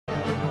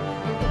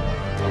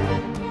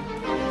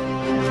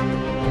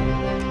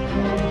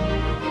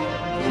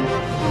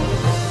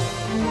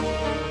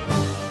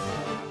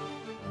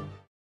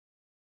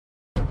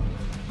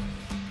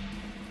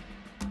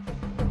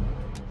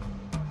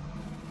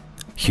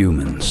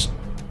Humans,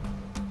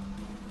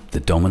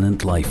 the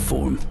dominant life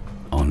form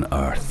on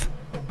Earth.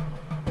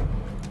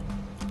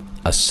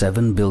 A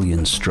 7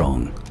 billion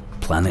strong,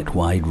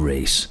 planet-wide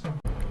race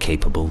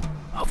capable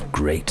of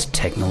great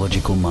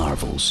technological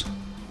marvels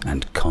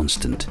and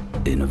constant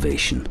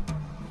innovation.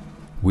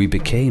 We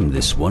became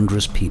this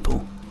wondrous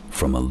people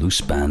from a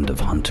loose band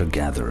of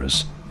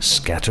hunter-gatherers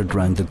scattered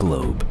round the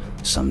globe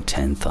some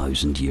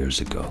 10,000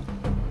 years ago.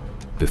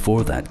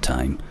 Before that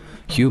time,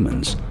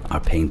 humans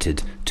are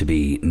painted to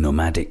be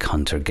nomadic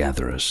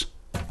hunter-gatherers,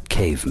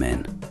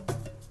 cavemen,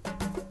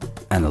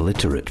 an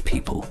illiterate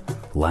people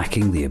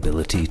lacking the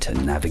ability to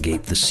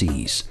navigate the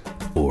seas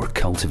or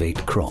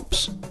cultivate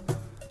crops,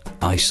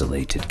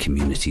 isolated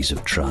communities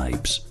of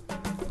tribes,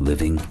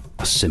 living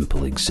a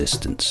simple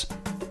existence.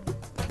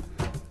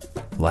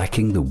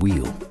 Lacking the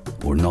wheel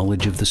or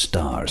knowledge of the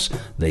stars,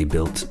 they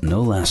built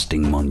no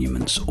lasting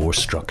monuments or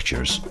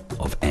structures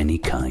of any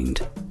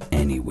kind,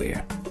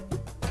 anywhere.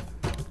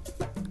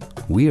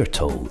 We are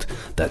told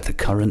that the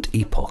current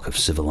epoch of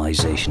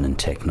civilization and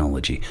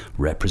technology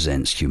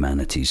represents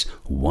humanity's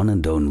one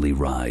and only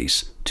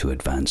rise to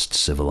advanced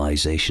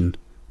civilization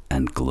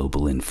and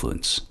global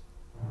influence.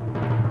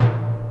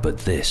 But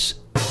this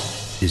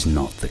is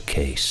not the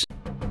case.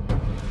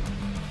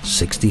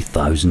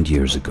 60,000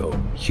 years ago,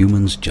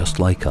 humans just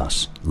like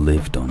us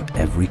lived on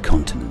every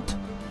continent.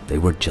 They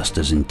were just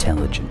as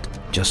intelligent,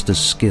 just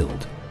as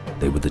skilled.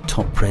 They were the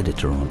top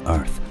predator on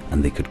Earth,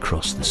 and they could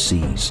cross the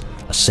seas,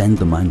 ascend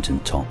the mountain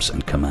tops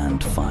and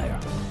command fire.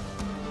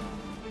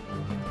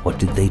 What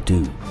did they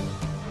do?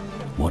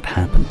 What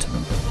happened to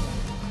them?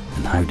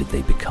 And how did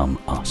they become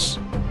us?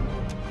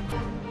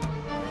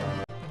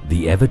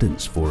 The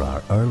evidence for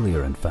our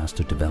earlier and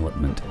faster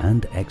development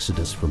and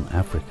exodus from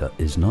Africa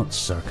is not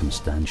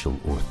circumstantial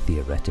or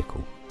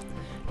theoretical.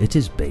 It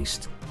is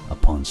based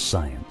upon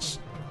science,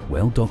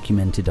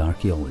 well-documented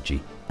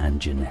archaeology and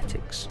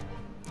genetics.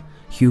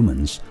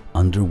 Humans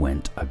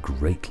underwent a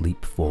great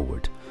leap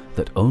forward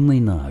that only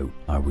now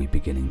are we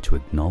beginning to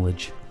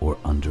acknowledge or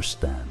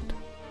understand.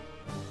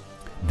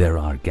 There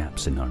are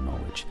gaps in our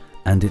knowledge,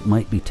 and it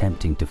might be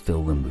tempting to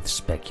fill them with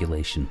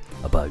speculation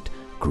about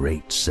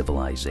great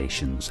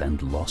civilizations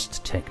and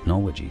lost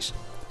technologies,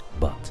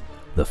 but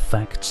the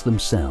facts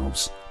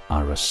themselves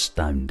are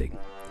astounding.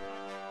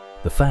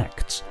 The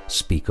facts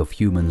speak of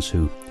humans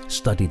who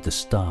studied the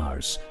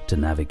stars to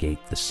navigate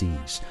the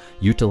seas,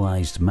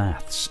 utilized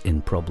maths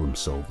in problem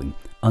solving,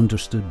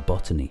 understood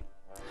botany.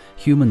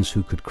 Humans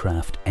who could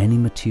craft any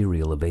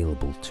material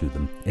available to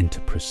them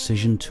into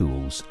precision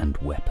tools and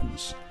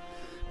weapons.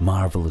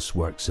 Marvelous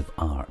works of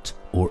art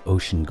or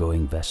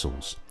ocean-going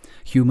vessels.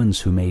 Humans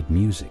who made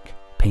music,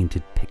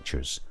 painted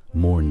pictures,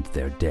 mourned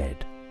their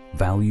dead,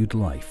 valued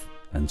life,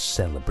 and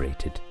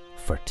celebrated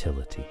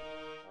fertility.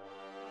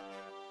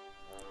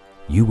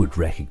 You would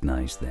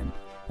recognize them,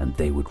 and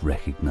they would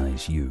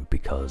recognize you,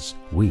 because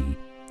we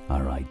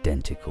are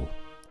identical.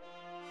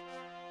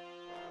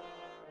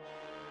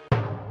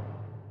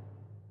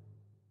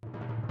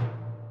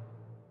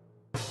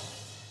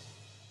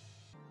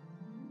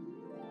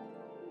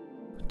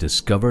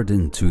 Discovered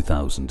in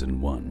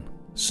 2001,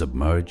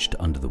 submerged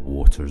under the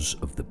waters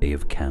of the Bay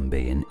of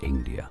Cambay in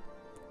India,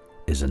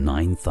 is a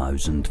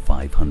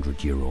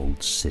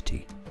 9,500-year-old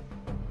city.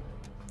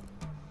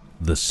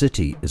 The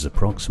city is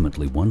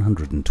approximately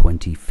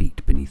 120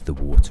 feet beneath the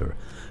water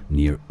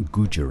near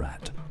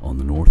Gujarat on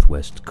the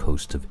northwest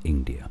coast of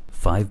India.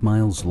 5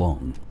 miles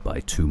long by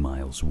 2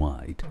 miles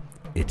wide,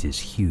 it is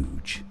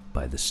huge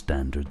by the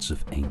standards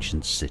of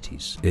ancient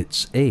cities.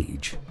 Its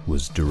age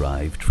was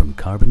derived from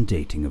carbon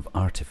dating of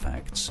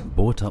artifacts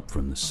brought up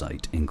from the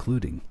site,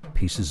 including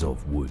pieces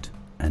of wood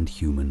and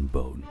human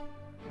bone.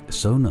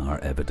 Sonar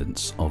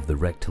evidence of the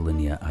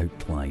rectilinear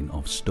outline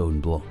of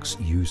stone blocks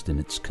used in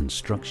its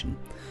construction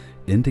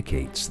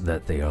indicates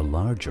that they are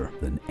larger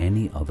than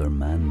any other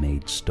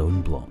man-made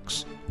stone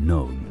blocks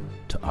known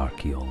to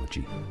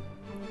archaeology.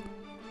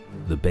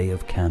 The Bay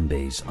of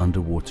Cambay's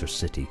underwater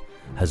city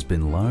has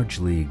been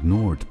largely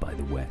ignored by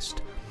the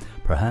West,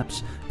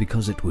 perhaps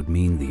because it would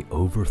mean the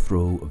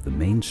overthrow of the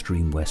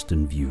mainstream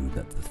Western view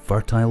that the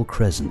Fertile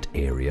Crescent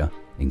area,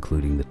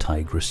 including the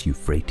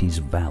Tigris-Euphrates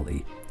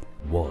Valley,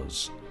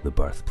 was the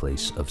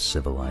birthplace of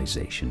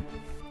civilization.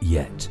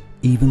 Yet,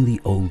 even the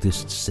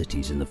oldest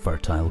cities in the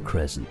Fertile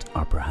Crescent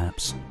are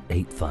perhaps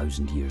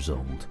 8,000 years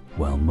old,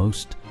 while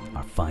most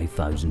are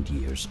 5,000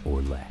 years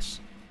or less.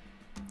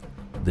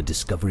 The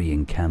discovery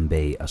in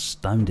Cambay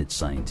astounded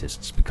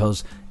scientists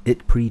because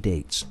it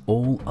predates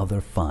all other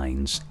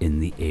finds in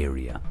the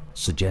area,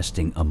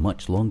 suggesting a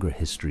much longer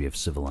history of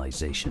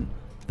civilization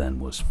than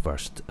was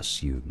first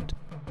assumed.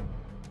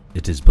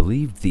 It is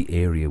believed the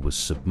area was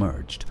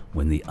submerged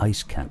when the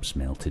ice caps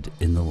melted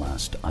in the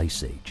last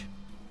ice age.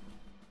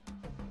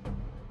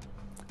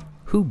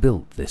 Who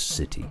built this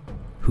city?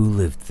 Who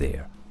lived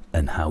there?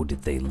 And how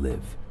did they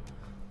live?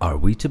 Are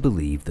we to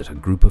believe that a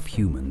group of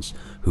humans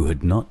who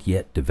had not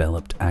yet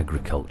developed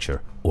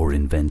agriculture or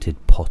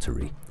invented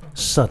pottery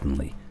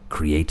suddenly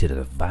created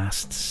a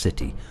vast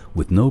city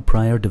with no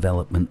prior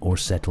development or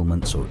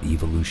settlements or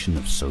evolution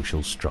of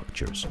social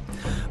structures,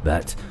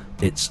 that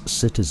its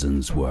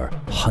citizens were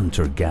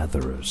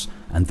hunter-gatherers,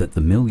 and that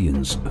the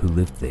millions who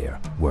lived there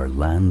were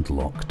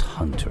landlocked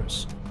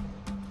hunters.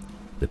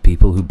 The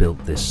people who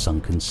built this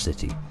sunken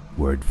city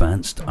were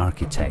advanced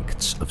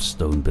architects of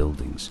stone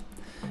buildings.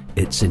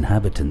 Its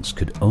inhabitants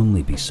could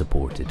only be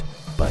supported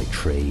by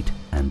trade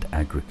and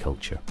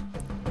agriculture.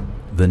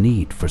 The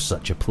need for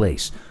such a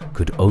place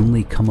could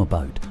only come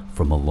about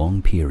from a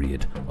long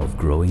period of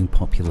growing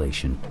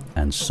population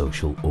and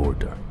social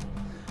order,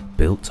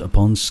 built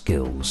upon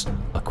skills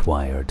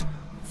acquired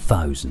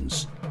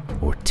thousands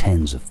or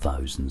tens of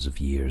thousands of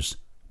years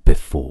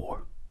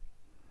before.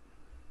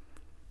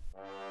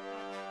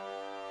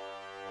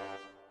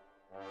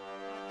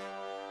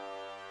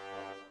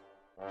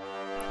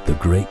 The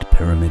Great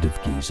Pyramid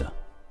of Giza.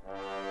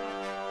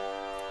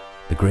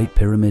 The Great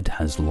Pyramid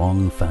has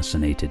long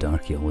fascinated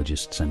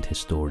archaeologists and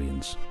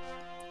historians.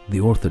 The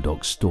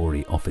orthodox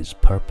story of its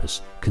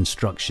purpose,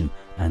 construction,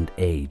 and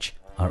age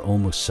are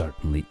almost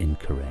certainly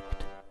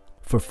incorrect.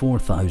 For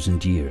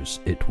 4,000 years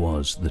it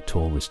was the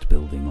tallest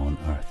building on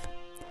Earth.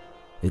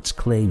 It's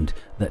claimed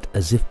that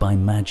as if by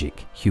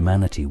magic,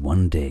 humanity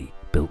one day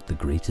built the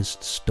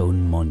greatest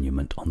stone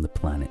monument on the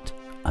planet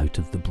out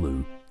of the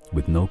blue,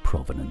 with no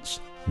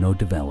provenance, no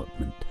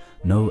development,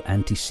 no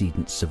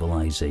antecedent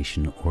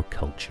civilization or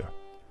culture.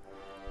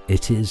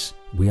 It is,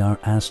 we are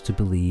asked to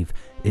believe,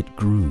 it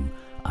grew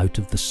out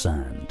of the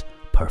sand,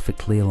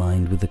 perfectly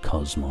aligned with the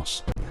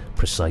cosmos,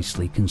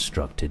 precisely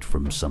constructed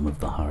from some of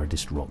the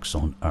hardest rocks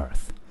on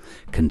Earth,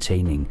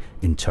 containing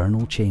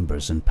internal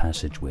chambers and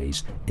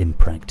passageways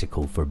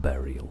impractical for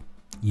burial,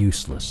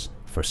 useless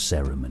for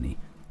ceremony,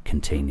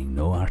 containing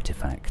no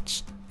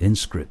artifacts,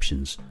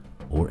 inscriptions,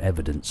 or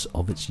evidence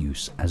of its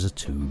use as a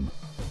tomb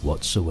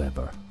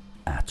whatsoever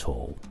at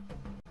all.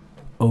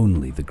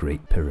 Only the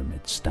Great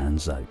Pyramid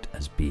stands out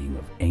as being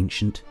of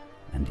ancient,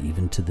 and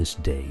even to this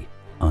day,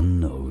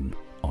 unknown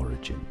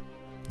origin.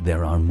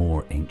 There are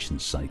more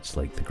ancient sites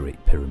like the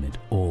Great Pyramid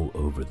all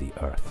over the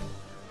Earth.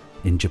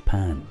 In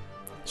Japan,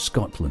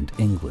 Scotland,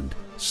 England,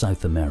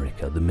 South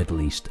America, the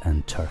Middle East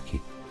and Turkey.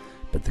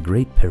 But the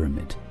Great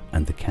Pyramid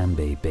and the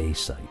Cambay Bay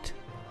site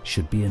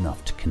should be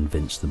enough to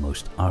convince the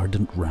most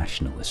ardent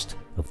rationalist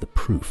of the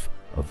proof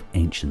of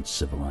ancient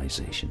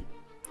civilization.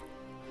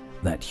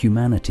 That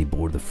humanity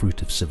bore the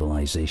fruit of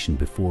civilization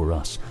before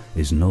us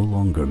is no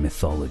longer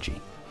mythology.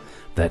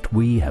 That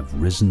we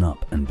have risen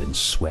up and been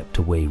swept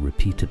away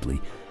repeatedly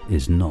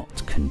is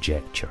not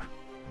conjecture.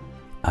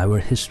 Our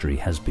history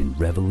has been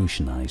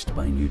revolutionized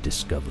by new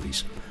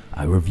discoveries.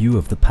 Our view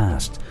of the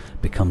past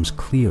becomes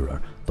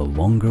clearer the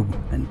longer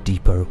and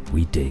deeper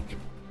we dig.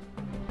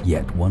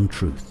 Yet one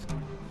truth,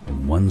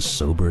 one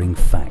sobering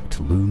fact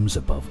looms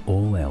above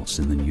all else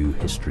in the new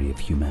history of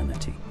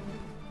humanity.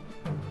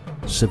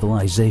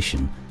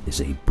 Civilization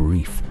is a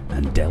brief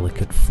and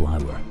delicate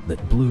flower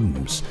that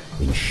blooms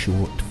in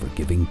short,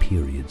 forgiving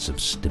periods of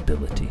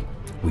stability.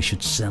 We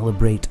should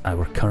celebrate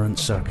our current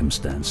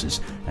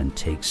circumstances and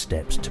take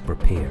steps to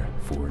prepare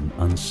for an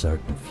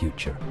uncertain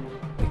future,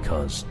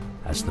 because,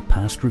 as the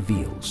past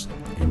reveals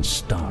in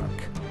stark,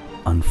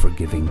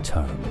 unforgiving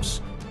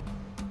terms,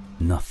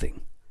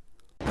 nothing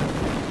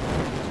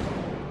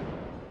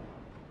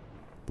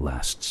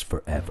lasts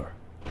forever.